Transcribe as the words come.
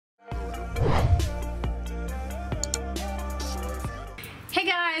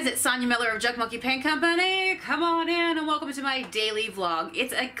Sonia Miller of Junk Monkey Paint Company. Come on in and welcome to my daily vlog.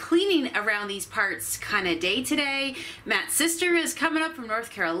 It's a cleaning around these parts kind of day today. Matt's sister is coming up from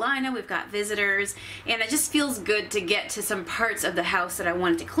North Carolina. We've got visitors and it just feels good to get to some parts of the house that I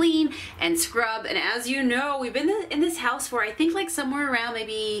wanted to clean and scrub. And as you know, we've been in this house for I think like somewhere around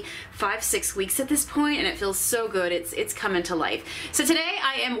maybe 5-6 weeks at this point, and it feels so good. It's coming to life. So today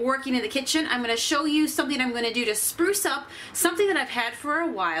I am working in the kitchen. I'm going to show you something I'm going to do to spruce up something that I've had for a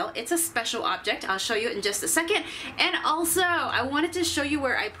while. It's a special object. I'll show you it in just a second. And also, I wanted to show you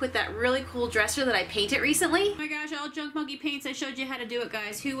where I put that really cool dresser that I painted recently. Oh my gosh, all Junk Monkey paints. I showed you how to do it,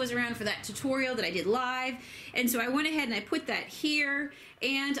 guys. Who was around for that tutorial that I did live? And so I went ahead and I put that here.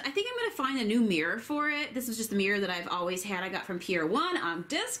 And I think I'm going to find a new mirror for it. This was just the mirror that I've always had. I got from Pier 1 on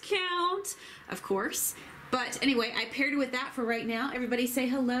discount, of course. But anyway, I paired with that for right now. Everybody say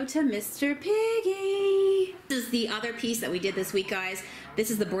hello to Mr. Piggy. This is the other piece that we did this week, guys.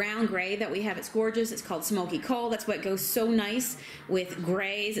 This is the brown gray that we have. It's gorgeous. It's called Smoky Coal. That's what goes so nice with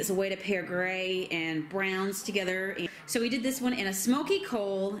grays. It's a way to pair gray and browns together. So we did this one in a smoky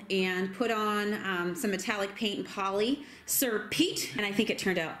coal and put on some metallic paint and poly, Sir Pete, and I think it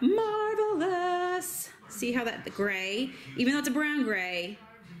turned out marvelous. See how that gray, even though it's a brown gray,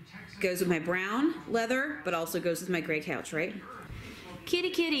 goes with my brown leather, but also goes with my gray couch, right?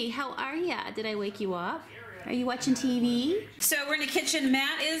 Kitty, kitty, how are ya? Did I wake you up? Are you watching TV? So we're in the kitchen.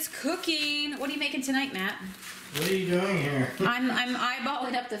 Matt is cooking. What are you making tonight, Matt? What are you doing here? I'm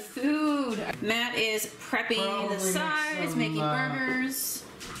eyeballing up the food. Matt is prepping the sides, making burgers.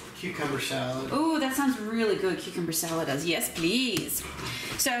 Cucumber salad. Ooh, that sounds really good. Cucumber salad does. Yes, please.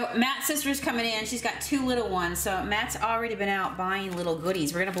 So Matt's sister's coming in. She's got 2 little ones. So Matt's already been out buying little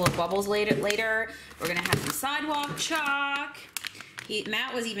goodies. We're gonna blow bubbles later. We're gonna have some sidewalk chalk.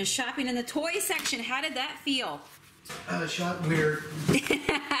 Matt was even shopping in the toy section. How did that feel? Shop weird. He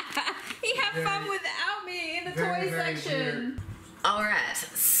had fun without me in the toy section. Weird. All right,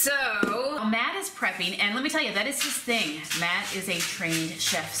 so Matt is prepping, and let me tell you, that is his thing. Matt is a trained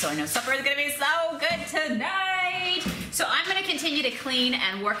chef, so I know supper is gonna be so good tonight. So I'm gonna continue to clean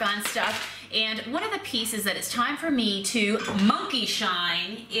and work on stuff. And one of the pieces that it's time for me to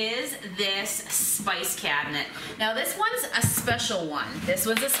Monkeyshine is this spice cabinet. Now this one's a special one. This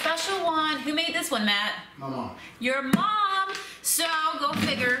was a special one. Who made this one, Matt? My mom. Your mom. So go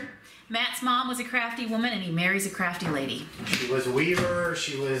figure. Matt's mom was a crafty woman and he marries a crafty lady. She was a weaver,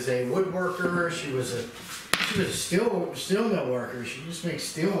 she was a woodworker, she was a steel mill worker. She just makes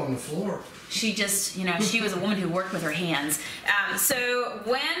steel on the floor. She just, you know, she was a woman who worked with her hands. So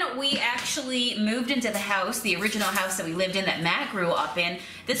when we actually moved into the house, the original house that we lived in that Matt grew up in,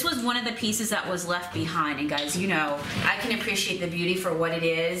 this was one of the pieces that was left behind. And guys, you know, I can appreciate the beauty for what it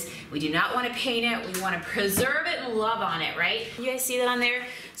is. We do not want to paint it. We want to preserve it and love on it, right? You guys see that on there?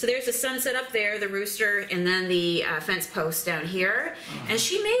 So there's the sunset up there, the rooster, and then the fence post down here. And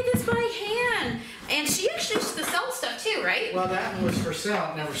she made this by hand. And she actually used to sell stuff too, right? Well, that one was for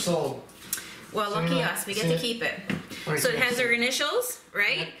sale, never sold. Well, lucky us, we get to keep it. So it has her initials,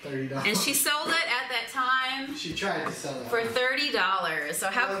 right? $30. And she sold it at that time. She tried to sell it for $30. So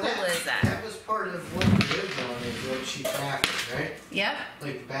how cool is that? That was part of what we lived on, is what she crafted, right? Yep.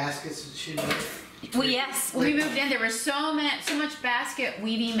 Like the baskets that she made. Well, yes. When we moved in, there was so much basket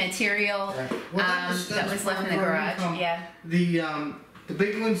weaving material that was left in the garage. Yeah. The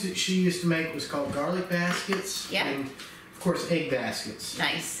big ones that she used to make was called garlic baskets. Yeah. And of course, egg baskets.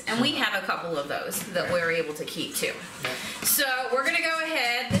 Nice. And we have a couple of those that we're able to keep too. So we're going to go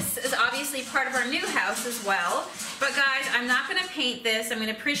ahead. This is obviously part of our new house as well. But guys, I'm not going to paint this. I'm going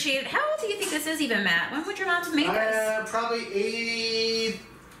to appreciate it. How old do you think this is even, Matt? When would your mom have made this? Probably 80,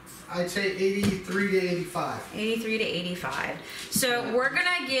 I'd say 83 to 85. 83 to 85. So we're going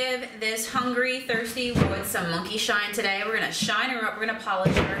to give this hungry, thirsty wood some Monkeyshine today. We're going to shine her up. We're going to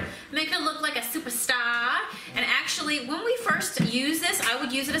polish her. Make her look like a superstar. And actually, when we first used this, I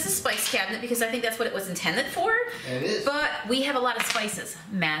would use it as a spice cabinet because I think that's what it was intended for. It is. But we have a lot of spices.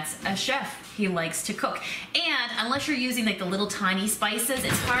 Matt's a chef. He likes to cook. And unless you're using like the little tiny spices,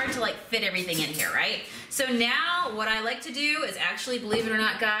 it's hard to like fit everything in here, right? So now what I like to do is actually, believe it or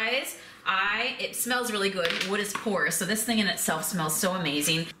not, guys, it smells really good. Wood is porous, so this thing in itself smells so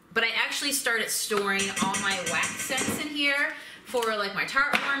amazing. But I actually started storing all my wax scents in here for like my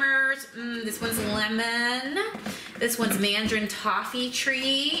tart warmers. This one's lemon. This one's mandarin toffee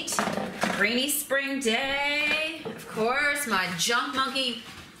treat. Rainy spring day. Of course, my Junk Monkey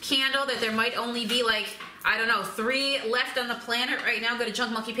candle that there might only be like, I don't know, 3 left on the planet right now. Go to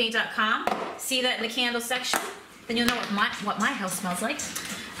junkmonkeypaint.com. See that in the candle section. Then you'll know what my house smells like.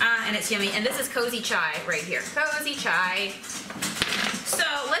 And it's yummy. And this is cozy chai right here. Cozy chai. So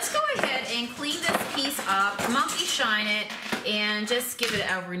let's go ahead and clean this piece up, monkey-shine it, and just give it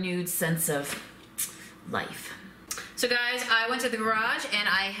a renewed sense of life. So guys, I went to the garage and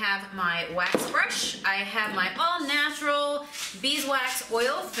I have my wax brush. I have my all-natural beeswax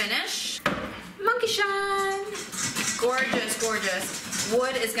oil finish. Monkeyshine. Gorgeous, gorgeous.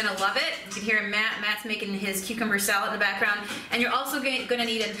 Wood is gonna love it. You can hear Matt's making his cucumber salad in the background. And you're also gonna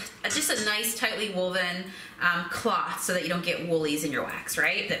need just a nice tightly woven cloth so that you don't get woolies in your wax,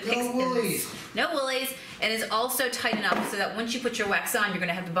 right? That picks No woolies. No woolies. And is also tight enough so that once you put your wax on, you're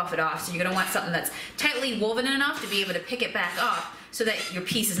gonna have to buff it off. So you're gonna want something that's tightly woven enough to be able to pick it back up so that your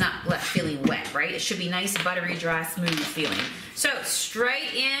piece is not left feeling wet, right? It should be nice, buttery, dry, smooth feeling. So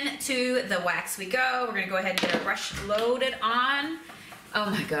straight into the wax we go. We're gonna go ahead and get our brush loaded on. Oh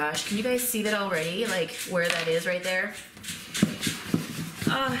my gosh, can you guys see that already? Like where that is right there?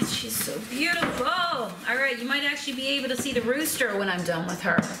 Oh, she's so beautiful. All right, you might actually be able to see the rooster when I'm done with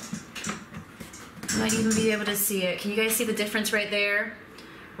her. You might even be able to see it. Can you guys see the difference right there?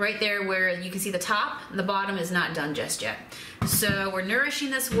 Right there where you can see the top, the bottom is not done just yet. So we're nourishing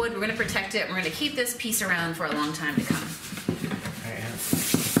this wood, we're gonna protect it, we're gonna keep this piece around for a long time to come.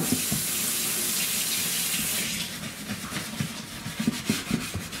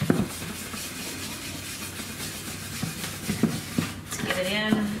 Let's get it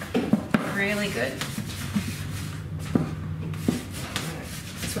in really good.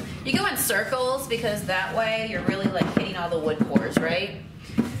 You go in circles because that way you're really like hitting all the wood pores, right?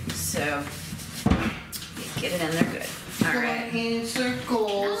 So get it in there good. All right. In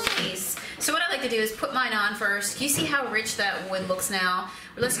circles. Nice. So what I like to do is put mine on first. Do you see how rich that wood looks now?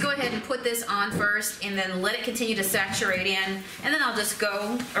 Let's go ahead and put this on first and then let it continue to saturate in. And then I'll just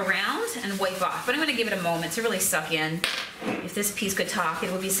go around and wipe off. But I'm gonna give it a moment to really suck in. If this piece could talk,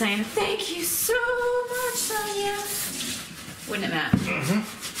 it would be saying, "Thank you so much, Sonia." Wouldn't it, Matt? Mm-hmm.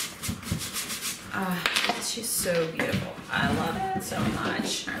 She's so beautiful. I love it so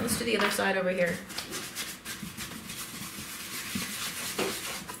much. All right, let's do the other side over here.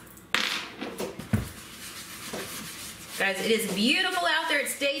 Guys, it is beautiful out there.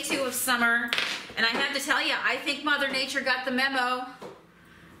 It's day 2 of summer. And I have to tell you, I think Mother Nature got the memo.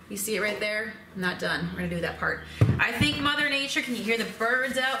 You see it right there? I'm not done. We're gonna do that part. I think Mother Nature, can you hear the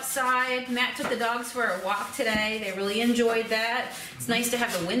birds outside? Matt took the dogs for a walk today. They really enjoyed that. It's nice to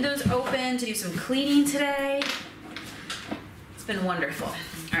have the windows open, to do some cleaning today. It's been wonderful. All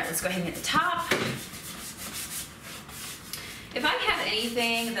right, let's go ahead and get the top. If I have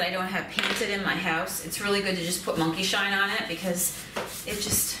anything that I don't have painted in my house, it's really good to just put Monkeyshine on it because it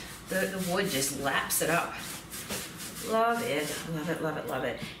just, the wood just laps it up. Love it, love it, love it, love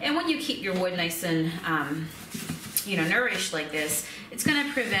it. And when you keep your wood nice and, you know, nourished like this, it's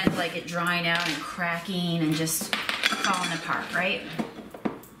gonna prevent like it drying out and cracking and just falling apart, right?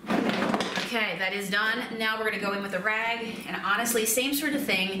 Okay, that is done. Now we're gonna go in with a rag, and honestly, same sort of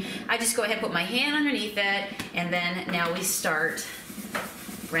thing. I just go ahead and put my hand underneath it, and then now we start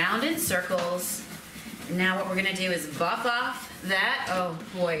rounded circles. And now what we're gonna do is buff off that. Oh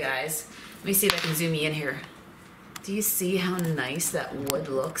boy, guys. Let me see if I can zoom you in here. Do you see how nice that wood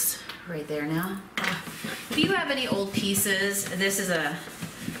looks right there now? If you have any old pieces, this is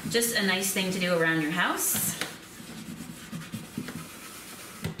just a nice thing to do around your house.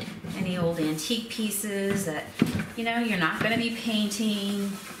 Any old antique pieces that, you know, you're not going to be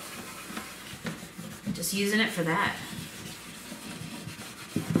painting. Just using it for that.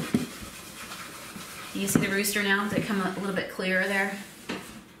 Do you see the rooster now? Did it come a little bit clearer there?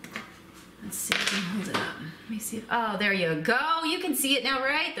 Let's see if I can hold it up. Let me see. Oh, there you go. You can see it now,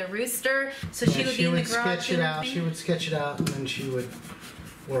 right? The rooster. So Yeah, she would be in the garage. Sketch it out. She would sketch it out, and then she would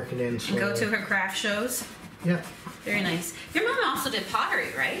work it in. And go to her craft shows. Yep. Very nice. Your mom also did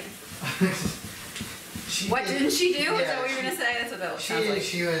pottery, right? What didn't she do? Yeah, Is that what you were going to say? That's what that sounds like.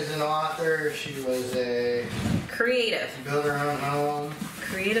 She was an author. She was a Creative. built her own home.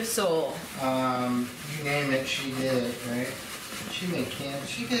 Creative soul. You name it, she did it, right? She made cans.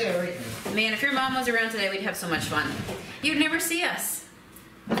 She did everything. Man, if your mom was around today, we'd have so much fun. You'd never see us.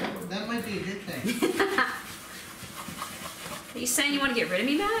 That might be a good thing. Are you saying you want to get rid of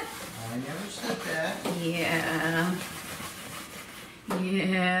me, Matt? I never said that. Yeah.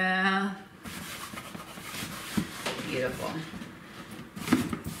 Yeah. Beautiful.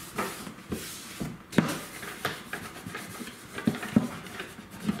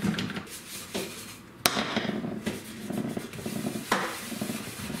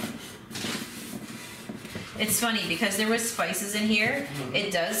 It's funny because there was spices in here.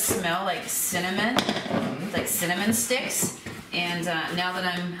 It does smell like cinnamon, like cinnamon sticks. And now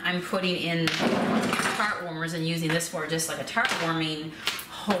that I'm putting in tart warmers and using this for just like a tart warming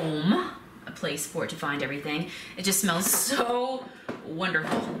home, a place for it to find everything, it just smells so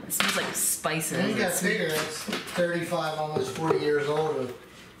wonderful. It smells like spices. And you got to figure it's 35, almost 40 years old of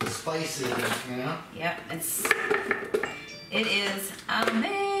spices, you know? Yep, it is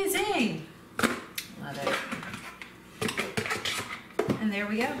amazing. Love it. And there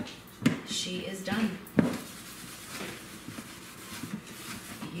we go. She is done.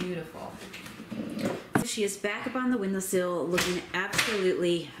 Beautiful. So she is back up on the windowsill looking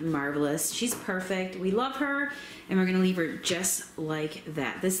absolutely marvelous. She's perfect. We love her, and we're going to leave her just like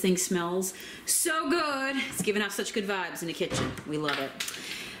that. This thing smells so good. It's giving off such good vibes in the kitchen. We love it.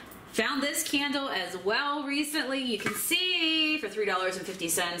 Found this candle as well recently. You can see for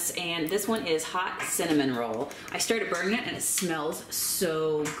 $3.50, and this one is hot cinnamon roll. I started burning it and it smells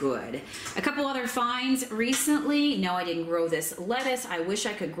so good. A couple other finds recently. No, I didn't grow this lettuce. I wish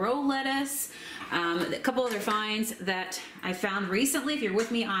I could grow lettuce. A couple other finds that I found recently. If you're with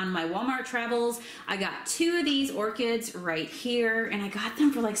me on my Walmart travels, I got 2 of these orchids right here, and I got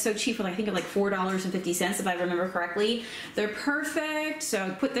them for like so cheap, for like, I think of like $4.50 if I remember correctly. They're perfect, so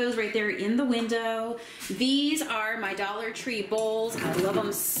I put those right there in the window. These are my Dollar Tree bowls. I love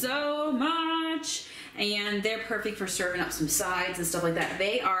them so much. And they're perfect for serving up some sides and stuff like that.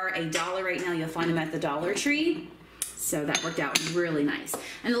 They are $1 right now. You'll find them at the Dollar Tree. So that worked out really nice.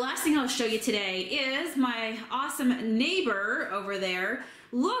 And the last thing I'll show you today is my awesome neighbor over there.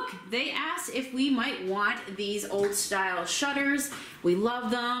 Look, they asked if we might want these old style shutters. We love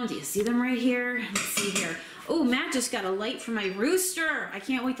them. Do you see them right here? Let's see here. Oh, Matt just got a light for my rooster. I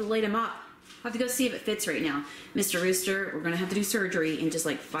can't wait to light him up. I'll have to go see if it fits right now. Mr. Rooster, we're gonna have to do surgery in just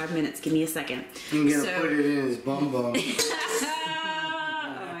like 5 minutes. Give me a second. I'm gonna put it in his bum bum. Oh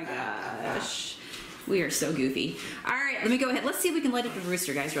my gosh. We are so goofy. All right, let me go ahead. Let's see if we can light up the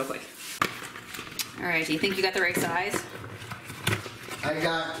rooster, guys, real quick. All right, do you think you got the right size? I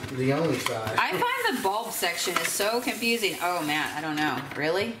got the only size. I find the bulb section is so confusing. Oh, Matt, I don't know.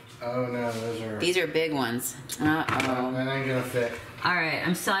 Really? Oh, no, These are big ones. Uh-oh. That ain't gonna fit. All right,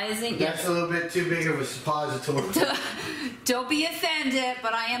 I'm sizing. That's a little bit too big of a suppository. Don't be offended,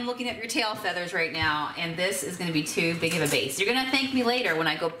 but I am looking at your tail feathers right now, and this is going to be too big of a base. You're going to thank me later when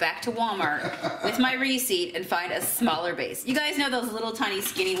I go back to Walmart with my receipt and find a smaller base. You guys know those little tiny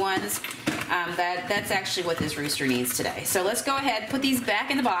skinny ones? That's actually what this rooster needs today. So let's go ahead, put these back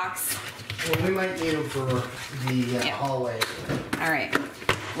in the box. Well, we might need them for the hallway. All right.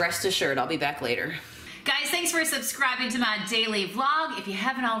 Rest assured, I'll be back later. Guys, thanks for subscribing to my daily vlog. If you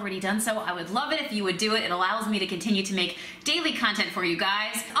haven't already done so, I would love it if you would do it. It allows me to continue to make daily content for you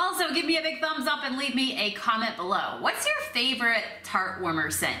guys. Also, give me a big thumbs up and leave me a comment below. What's your favorite tart warmer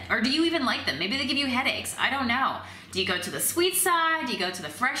scent? Or do you even like them? Maybe they give you headaches. I don't know. Do you go to the sweet side? Do you go to the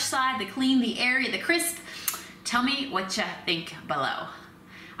fresh side, the clean, the airy, the crisp? Tell me what you think below.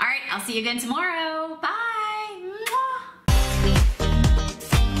 All right, I'll see you again tomorrow. Bye.